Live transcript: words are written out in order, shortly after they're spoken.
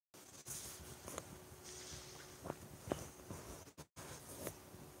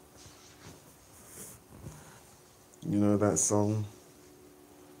You know that song,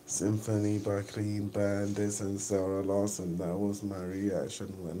 Symphony by Clean Bandits and Sarah Lawson? That was my reaction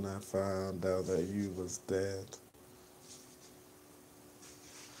when I found out that you was dead.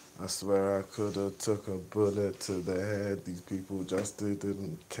 I swear I could have took a bullet to the head. These people just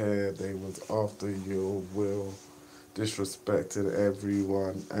didn't care. They was after your will, disrespected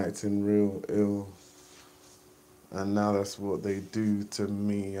everyone, acting real ill. And now that's what they do to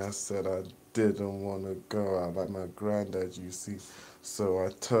me. I said I didn't want to go out like my granddad, you see. So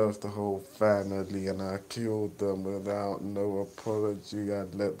I turfed the whole family and I killed them without no apology. I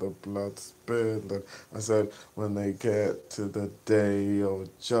let the blood spill. And I said, when they get to the day of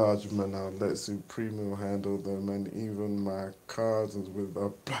judgment, I'll let Supremo handle them and even my cousins with a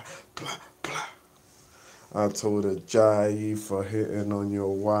blah, blah, blah. I told a Jai for hitting on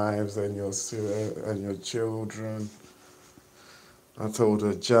your wives and your children. I told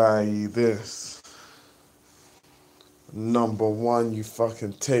her, Jai, this. Number one, you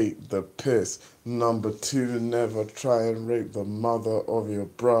fucking take the piss. Number two, never try and rape the mother of your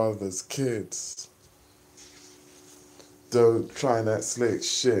brother's kids. Don't try that slick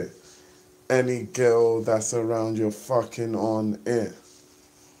shit. Any girl that's around, you're fucking on it.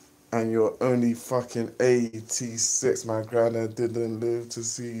 And you're only fucking 86. My granddad didn't live to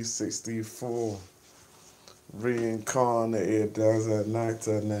see 64. Reincarnated as an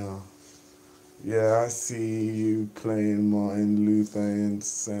actor now. Yeah, I see you playing Martin Luther in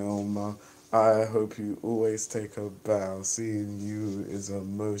Selma. I hope you always take a bow. Seeing you is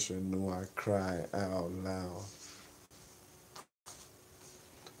emotional. I cry out loud.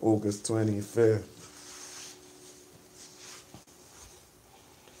 August 25th.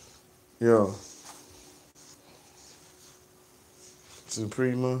 Yo,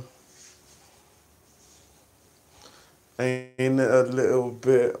 Suprema, ain't it a little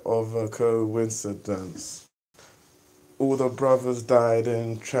bit of a coincidence? All the brothers died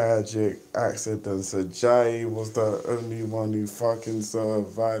in tragic accidents. Ajayi was the only one who fucking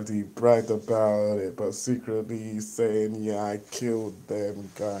survived. He bragged about it, but secretly he's saying, yeah, I killed them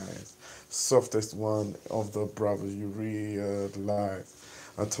guys. Softest one of the brothers you realize.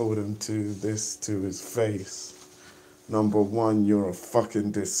 I told him to this to his face. Number one, you're a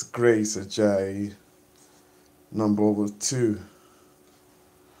fucking disgrace, Ajayi. Number two,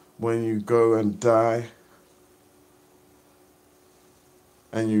 when you go and die,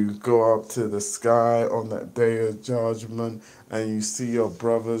 and you go up to the sky on that day of judgment and you see your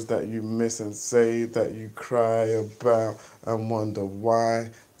brothers that you miss and say that you cry about and wonder why,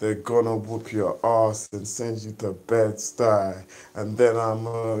 they're gonna whoop your ass and send you to Bed-Stuy. And then I'm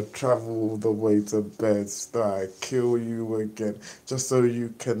gonna travel all the way to Bed-Stuy, kill you again, just so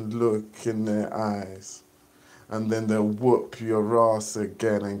you can look in their eyes. And then they'll whoop your ass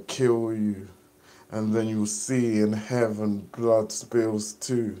again and kill you. And then you'll see in heaven blood spills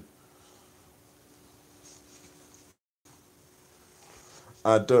too.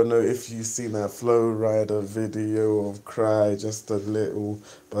 I don't know if you've seen that Flow Rider video of Cry Just a Little,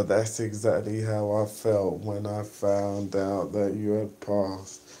 but that's exactly how I felt when I found out that you had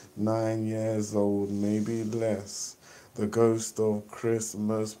passed. 9 years old, maybe less. The ghost of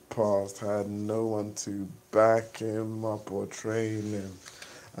Christmas past had no one to back him up or train him.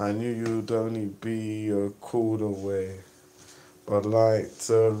 I knew you'd only be a quarter away. But like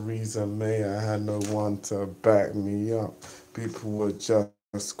Theresa May, I had no one to back me up. People were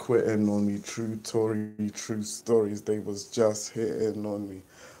just quitting on me. True Tory, true stories. They was just hitting on me.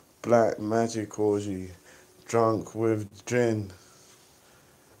 Black magic orgy, drunk with gin.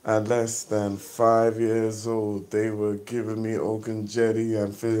 At less than 5 years old, they were giving me organ jetty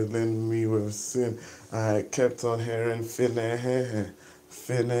and filling me with sin. I had kept on hearing finna,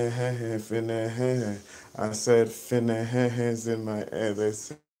 finna, finna. I said finna in my head. They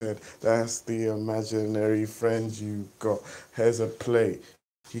said, that's the imaginary friend you got. Here's a plate.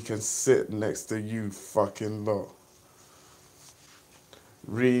 He can sit next to you, fucking lot.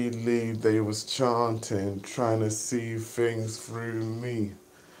 Really, they was chanting, trying to see things through me.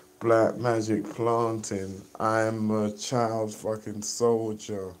 Black magic planting. I'm a child fucking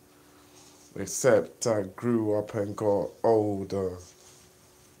soldier. Except I grew up and got older.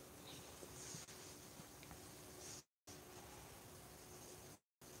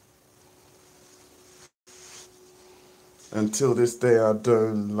 Until this day, I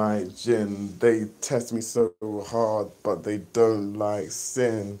don't like gin. They test me so hard, but they don't like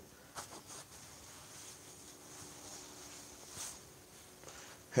sin.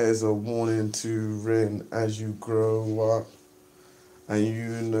 Here's a warning to Rin as you grow up. And you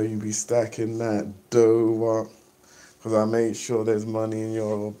know you be stacking that dough up. Cause I make sure there's money in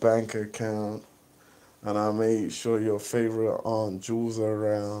your bank account. And I made sure your favorite Aunt Jules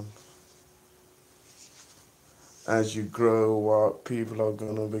around. As you grow up, people are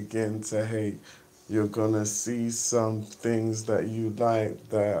gonna begin to hate. You're gonna see some things that you like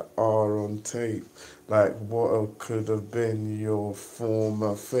that are on tape, like what could have been your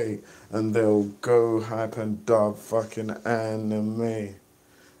former fate, and they'll go hype and dub fucking anime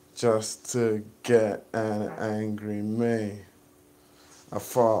just to get an angry me. I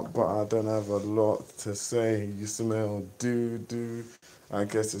fart, but I don't have a lot to say. You smell doo doo. I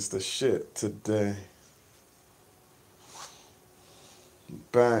guess it's the shit today.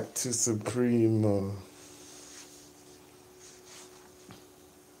 Back to Supremo.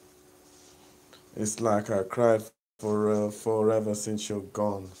 It's like I cried for forever since you're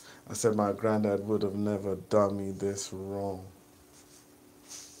gone. I said my granddad would have never done me this wrong.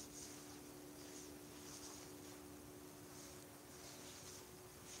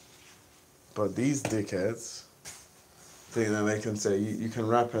 But these dickheads think that they can say you can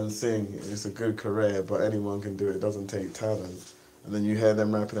rap and sing, it's a good career, but anyone can do it. It doesn't take talent. And then you hear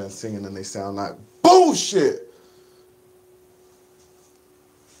them rapping and singing and they sound like bullshit.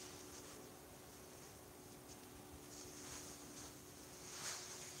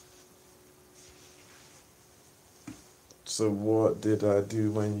 So what did I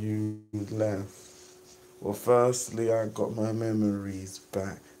do when you left? Well, firstly, I got my memories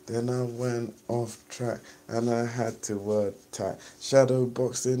back. Then I went off track and I had to attack. Shadow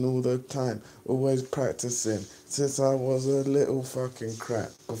boxing all the time, always practicing. Since I was a little fucking crap.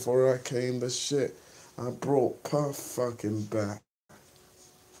 Before I came the shit, I brought Puff fucking back.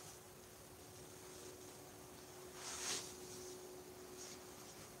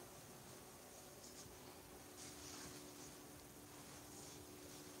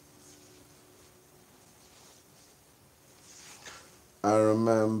 I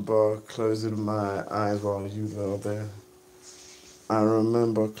remember closing my eyes while you were there. I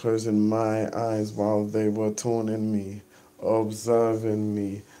remember closing my eyes while they were taunting me, observing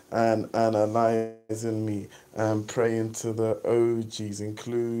me, and analyzing me, and praying to the OGs,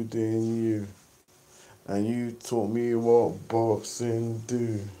 including you. And you taught me what boxing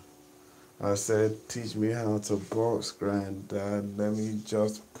do. I said, teach me how to box, granddad. Let me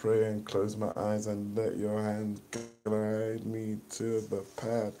just pray and close my eyes and let your hand guide me to the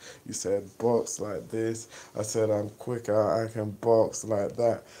pad. You said, box like this. I said, I'm quicker, I can box like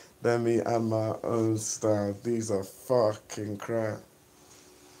that. Let me add my own style. These are fucking crap.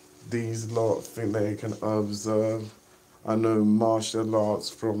 These lot think they can observe. I know martial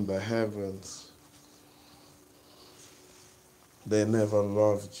arts from the heavens. They never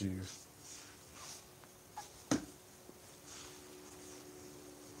loved you.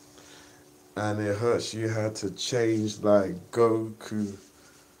 And it hurts you had to change like Goku.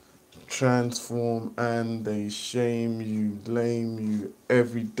 Transform and they shame you, blame you.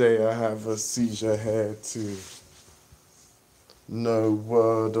 Every day I have a seizure here too. No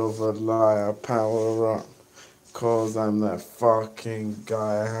word of a lie, I power up. Cause I'm that fucking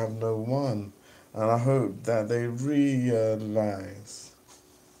guy, I have no one. And I hope that they realize.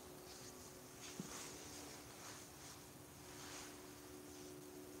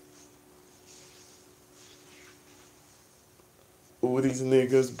 All these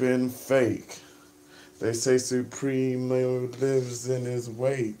niggas been fake. They say Supremo lives in his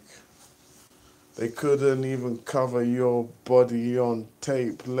wake. They couldn't even cover your body on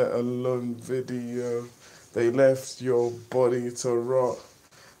tape, let alone video. They left your body to rot.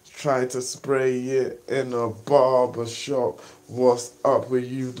 Tried to spray it in a barber shop. What's up with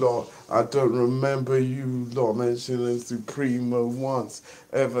you lot? I don't remember you lot mentioning Supremo once.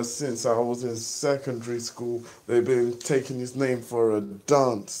 Ever since I was in secondary school, they've been taking his name for a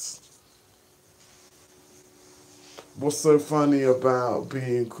dance. What's so funny about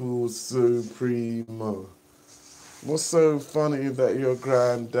being called Supremo? What's so funny that your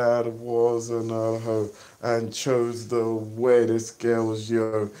granddad wasn't a hoe and chose the weirdest girls,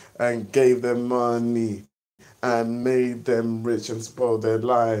 yo, and gave them money and made them rich and spoiled their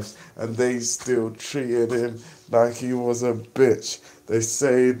lives, and they still treated him like he was a bitch. They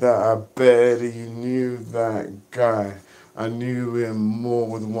say that I barely knew that guy. I knew him more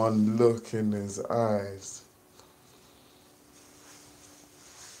with one look in his eyes.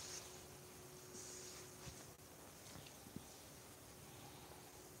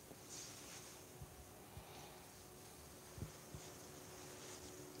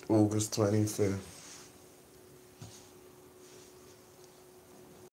 August 25th.